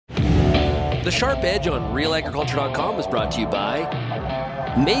The Sharp Edge on RealAgriculture.com is brought to you by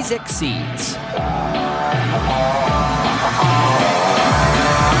Maizex Seeds.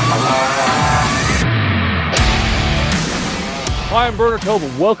 Hi, I'm Bernard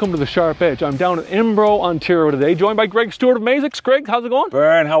Tobin. Welcome to The Sharp Edge. I'm down in Embro, Ontario today, joined by Greg Stewart of Maizex. Greg, how's it going?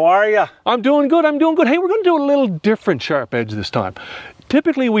 Bern, how are you? I'm doing good, Hey, we're going to do a little different Sharp Edge this time.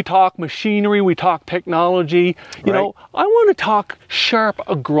 Typically we talk machinery, we talk technology. You know, I want to talk sharp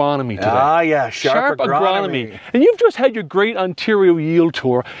agronomy today. Ah, yeah, sharp agronomy. And you've just had your great Ontario yield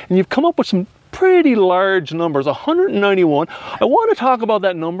tour, and you've come up with some pretty large numbers, 191. I want to talk about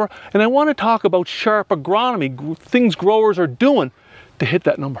that number, and I want to talk about sharp agronomy, things growers are doing to hit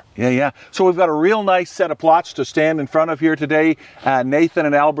that number. Yeah. So we've got a real nice set of plots to stand in front of here today. Nathan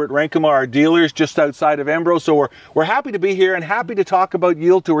and Albert Renkema are dealers just outside of Embro, so we're happy to be here and happy to talk about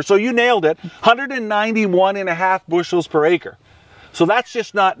yield tour. So you nailed it, 191.5 bushels per acre. So that's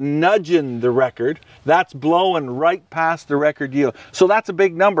just not nudging the record, that's blowing right past the record yield. So that's a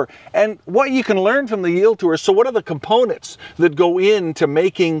big number. And what you can learn from the yield tour, so what are the components that go into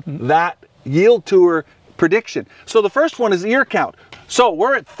making that yield tour prediction? So the first one is ear count. So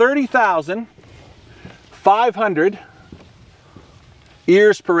we're at 30,500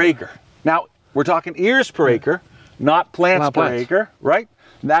 ears per acre. Now, we're talking ears per acre, not plants per acre, right?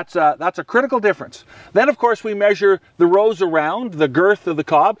 That's a critical difference. Then, of course, we measure the rows around, the girth of the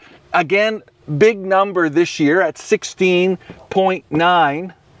cob. Again, big number this year at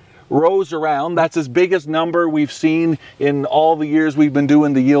 16.9 rows around. That's as big as number we've seen in all the years we've been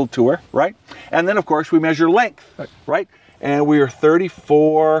doing the yield tour, right? And then, of course, we measure length, right? And we are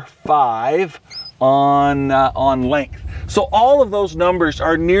 34.5 on length. So all of those numbers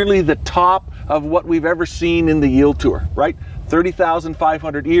are nearly the top of what we've ever seen in the yield tour, right?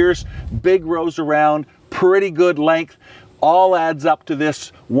 30,500 ears, big rows around, pretty good length, all adds up to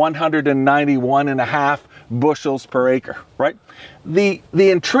this 191.5 bushels per acre, right? The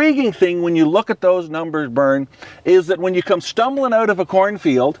intriguing thing when you look at those numbers, Bern, is that when you come stumbling out of a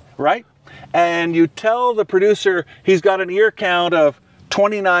cornfield, right, and you tell the producer he's got an ear count of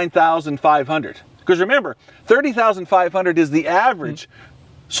 29,500, because remember, 30,500 is the average.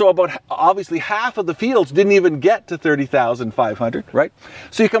 So about, obviously, half of the fields didn't even get to 30,500, right?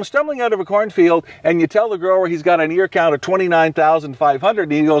 So you come stumbling out of a cornfield and you tell the grower he's got an ear count of 29,500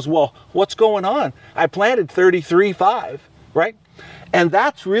 and he goes, well, what's going on? I planted 33.5, right? And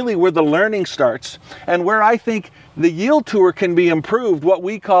that's really where the learning starts and where I think the yield tour can be improved, what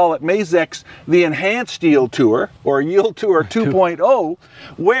we call at Maizex the enhanced yield tour, or yield tour 2.0,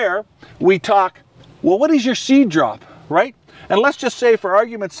 where we talk, well, what is your seed drop, right? And let's just say, for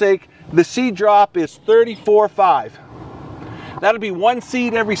argument's sake, the seed drop is 34.5. That'll be one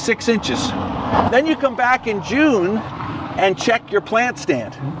seed every 6 inches. Then you come back in June and check your plant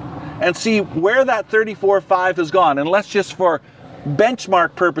stand and see where that 34.5 has gone. And let's just, for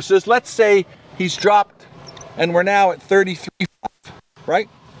benchmark purposes, let's say he's dropped and we're now at 33.5, right?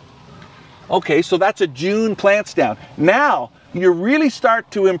 Okay, so that's a June plant stand. Now, you really start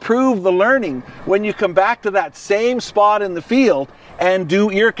to improve the learning when you come back to that same spot in the field and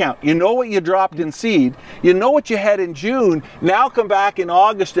do ear count. You know what you dropped in seed, you know what you had in June, now come back in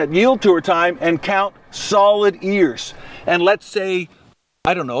August at yield tour time and count solid ears. And let's say,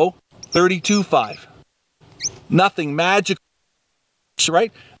 I don't know, 32.5. Nothing magical,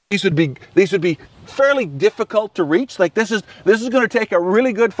 right? These would be fairly difficult to reach. Like this is going to take a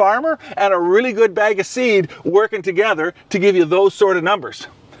really good farmer and a really good bag of seed working together to give you those sort of numbers.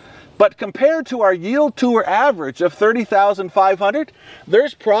 But compared to our yield tour average of 30,500,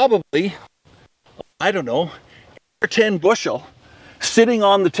 there's probably, I don't know, 8 or 10 bushel sitting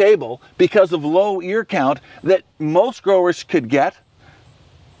on the table because of low ear count that most growers could get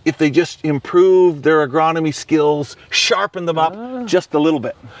if they just improve their agronomy skills, sharpen them up just a little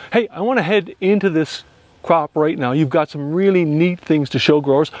bit. Hey, I want to head into this crop right now. You've got some really neat things to show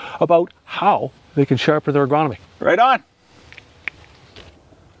growers about how they can sharpen their agronomy. Right on.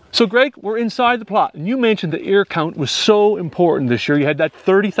 So Greg, we're inside the plot, and you mentioned the ear count was so important this year. You had that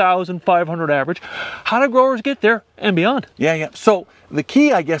 30,500 average. How do growers get there and beyond? Yeah. So the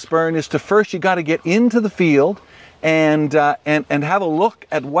key, I guess, Bern, is to first you got to get into the field and have a look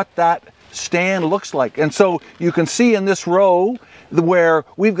at what that stand looks like. And so you can see in this row where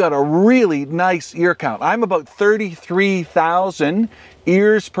we've got a really nice ear count. I'm about 33,000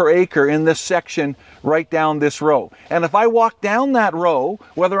 ears per acre in this section right down this row. And if I walk down that row,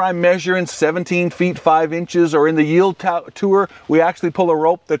 whether I'm measuring 17 feet 5 inches or in the yield tour, we actually pull a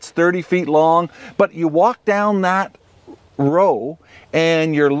rope that's 30 feet long, but you walk down that row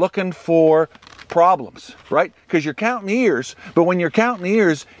and you're looking for problems, right? Because you're counting ears, but when you're counting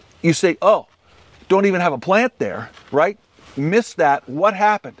ears, you say, oh, don't even have a plant there, right? Missed that, what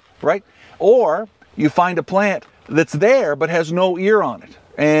happened, right? Or you find a plant that's there but has no ear on it.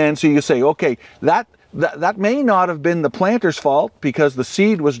 And so you say, okay, that may not have been the planter's fault because the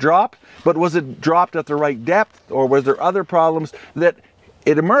seed was dropped, but was it dropped at the right depth, or was there other problems that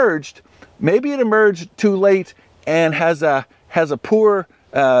it emerged? Maybe it emerged too late and has a poor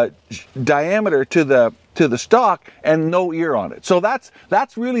diameter to the stalk and no ear on it. So that's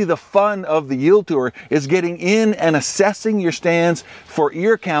really the fun of the yield tour, is getting in and assessing your stands for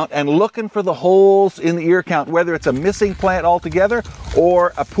ear count and looking for the holes in the ear count, whether it's a missing plant altogether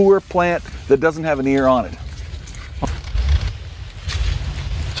or a poor plant that doesn't have an ear on it.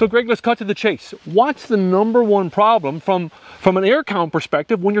 So Greg, let's cut to the chase. What's the #1 problem from an ear count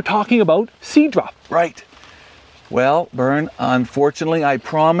perspective when you're talking about seed drop? Right. Well, Bern, unfortunately, I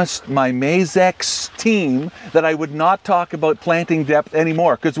promised my Maizex team that I would not talk about planting depth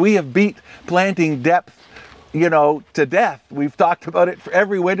anymore, because we have beat planting depth, you know, to death. We've talked about it for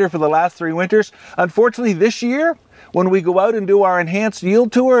every winter for the last 3 winters. Unfortunately, this year, when we go out and do our enhanced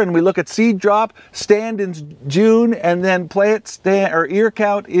yield tour and we look at seed drop, stand in June, and then plant stand or ear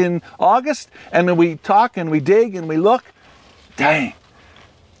count in August, and then we talk and we dig and we look, dang,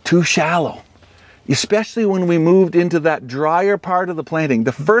 too shallow. Especially when we moved into that drier part of the planting.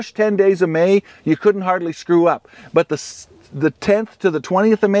 The first 10 days of May, you couldn't hardly screw up. But the 10th to the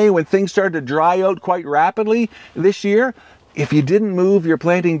 20th of May, when things started to dry out quite rapidly this year, if you didn't move your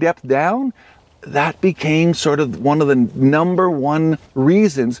planting depth down, that became sort of one of the #1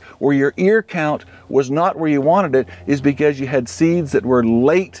 reasons where your ear count was not where you wanted it, is because you had seeds that were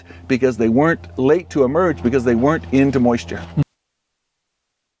late, because they weren't late to emerge, because they weren't into moisture.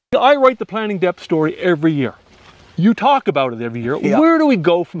 I write the planting depth story every year. You talk about it every year. Yeah. Where do we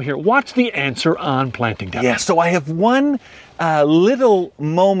go from here? What's the answer on planting depth? Yeah, so I have one little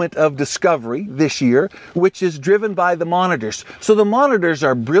moment of discovery this year, which is driven by the monitors. So the monitors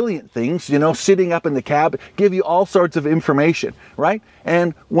are brilliant things, you know, sitting up in the cab, give you all sorts of information, right?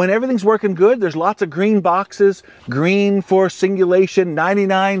 And when everything's working good, there's lots of green boxes, green for singulation,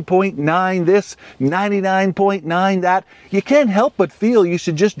 99.9 this, 99.9 that. You can't help but feel you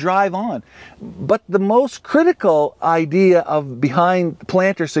should just drive on. But the most critical idea of behind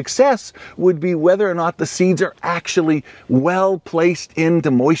planter success would be whether or not the seeds are actually well placed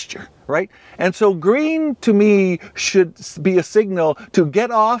into moisture, right? And so green to me should be a signal to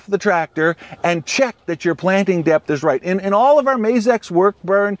get off the tractor and check that your planting depth is right. In all of our Maizex work,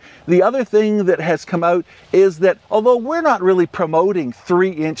 Bern, the other thing that has come out is that although we're not really promoting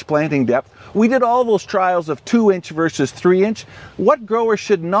 3-inch planting depth, we did all those trials of 2-inch versus 3-inch. What growers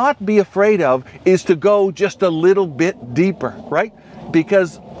should not be afraid of is to go just a little bit deeper, right?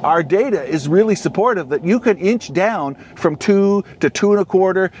 Because our data is really supportive that you could inch down from 2 to 2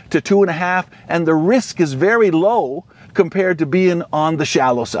 1/4 to 2 1/2, and the risk is very low compared to being on the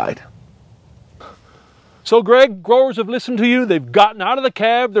shallow side. So Greg, growers have listened to you, they've gotten out of the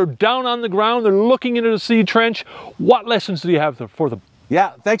cab, they're down on the ground, they're looking into the seed trench. What lessons do you have for them?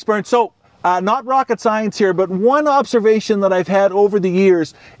 Yeah, thanks, Bern. So not rocket science here, but one observation that I've had over the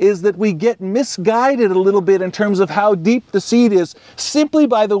years is that we get misguided a little bit in terms of how deep the seed is, simply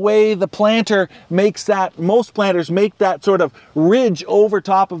by the way the planter makes that, most planters make that sort of ridge over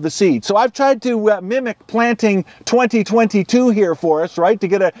top of the seed. So I've tried to mimic planting 2022 here for us, right, to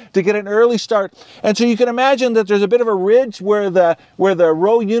get an early start. And so you can imagine that there's a bit of a ridge where the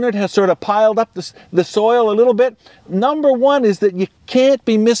row unit has sort of piled up the soil a little bit. #1 is that you can't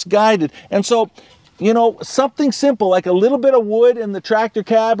be misguided. And so, you know, something simple like a little bit of wood in the tractor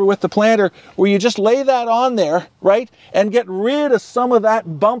cab or with the planter, where you just lay that on there, right, and get rid of some of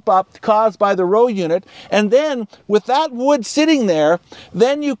that bump up caused by the row unit. And then with that wood sitting there,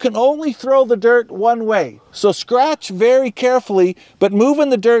 then you can only throw the dirt one way. So scratch very carefully, but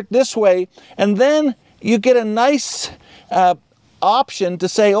moving the dirt this way, and then you get a nice option to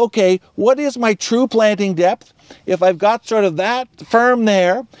say, okay, what is my true planting depth? If I've got sort of that firm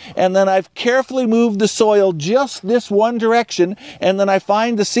there, and then I've carefully moved the soil just this one direction, and then I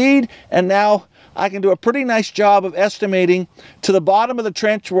find the seed, and now I can do a pretty nice job of estimating to the bottom of the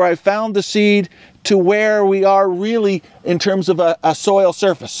trench where I found the seed to where we are really in terms of a soil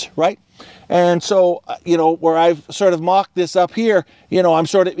surface, right? And so, you know, where I've sort of mocked this up here, you know, I'm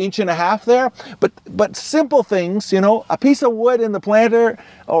sort of 1.5 inches there. But simple things, you know, a piece of wood in the planter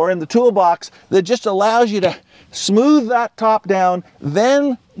or in the toolbox that just allows you to smooth that top down,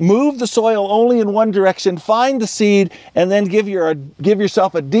 then move the soil only in one direction, find the seed, and then give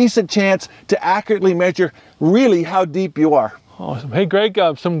yourself a decent chance to accurately measure really how deep you are. Awesome. Hey Greg,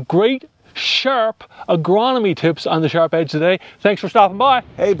 some great sharp agronomy tips on the Sharp Edge today. Thanks for stopping by.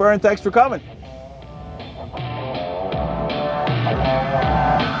 Hey, Bern, thanks for coming.